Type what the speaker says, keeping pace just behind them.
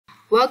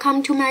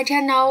Welcome to my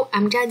channel.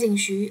 I'm Zhang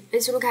Jingxu.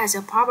 Let's look at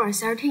the problem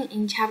 13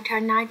 in chapter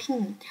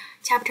 19.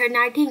 Chapter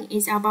 19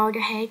 is about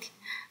heat.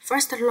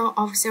 First law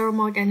of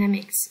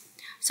thermodynamics.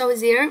 So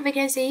there we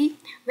can see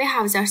we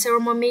have the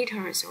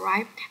thermometers,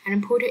 right?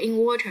 And put in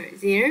water.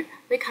 There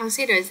we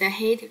consider the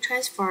heat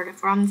transferred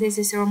from this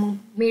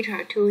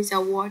thermometer to the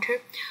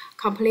water.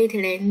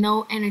 Completely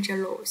no energy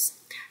loss.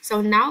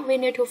 So now we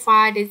need to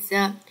find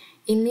the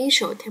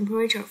initial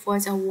temperature for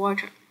the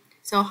water.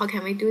 So how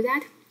can we do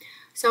that?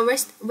 So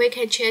first we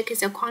can check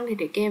the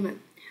quantity given.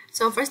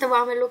 So first of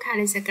all, we look at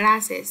the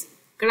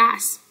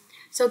glass.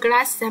 So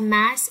glass, the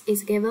mass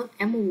is given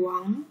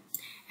M1.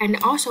 And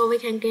also we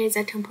can get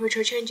the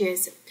temperature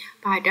changes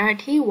by delta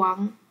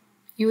T1.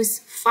 Use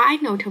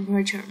final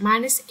temperature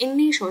minus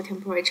initial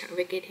temperature,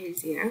 we get it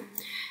there.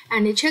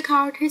 And check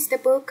our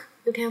textbook,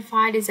 you can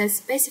find the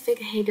specific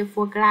heat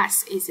for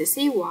glass is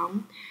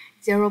C1,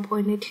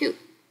 0.2.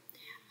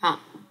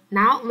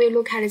 Now we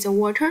look at the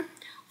water.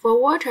 For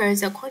water,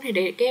 the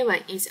quantity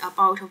given is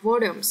about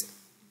volumes.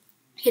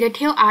 It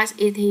tells us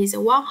it is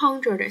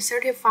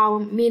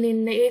 135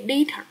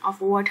 milliliter of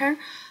water,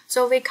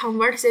 so we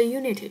convert the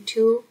unit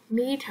to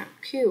meter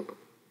cube.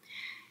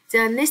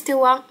 The next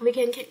one we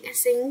can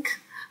think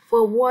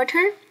for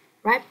water,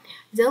 right?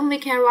 Then we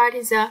can write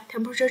the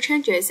temperature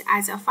changes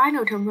as a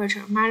final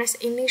temperature minus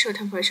initial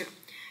temperature.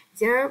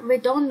 There we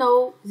don't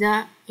know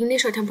the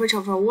initial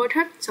temperature for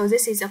water, so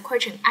this is a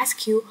question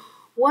ask you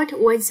what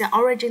was the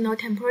original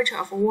temperature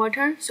of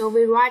water? So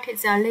we write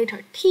the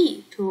letter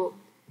T to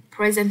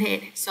present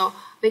it. So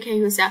we can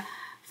use the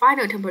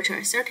final temperature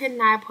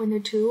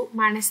 39.2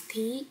 minus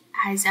T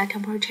as the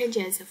temperature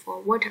changes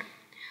for water.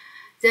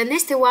 The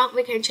next one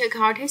we can check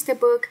our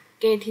textbook,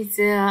 get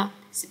the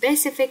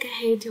specific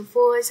heat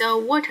for the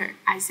water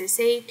as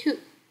C2,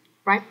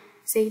 right?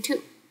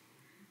 C2.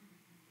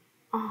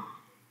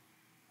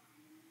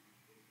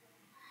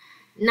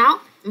 Now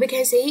we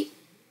can see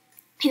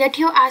it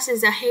tells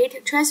us the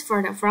heat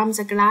transferred from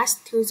the glass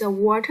to the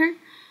water.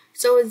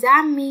 So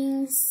that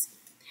means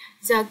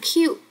the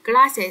Q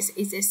glasses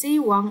is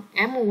C1,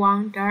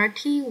 M1, delta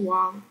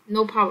T1,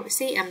 no problem,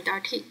 Cm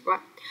delta T,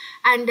 right?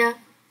 And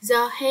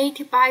the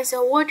heat by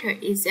the water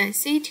is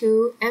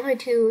C2,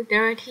 M2,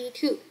 delta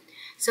T2.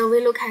 So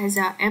we look at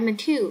the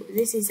M2,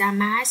 this is the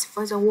mass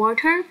for the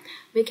water.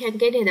 We can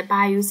get it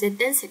by using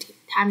density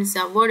times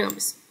the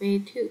volumes,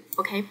 V2,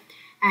 okay?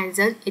 And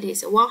then it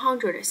is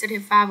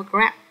 135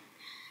 grams.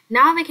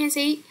 Now we can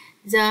see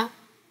the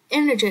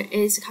energy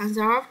is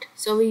conserved,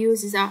 so we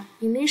use the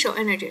initial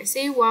energy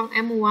C1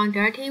 M1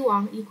 delta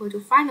T1 equal to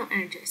final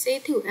energy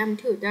C2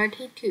 M2 delta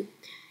T2.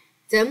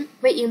 Then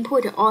we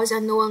input all the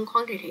known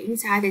quantity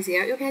inside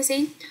there. You can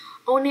see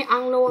only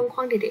unknown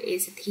quantity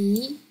is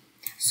T.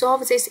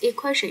 Solve this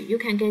equation, you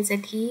can get the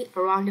T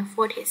around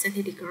 40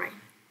 centigrade.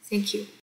 Thank you.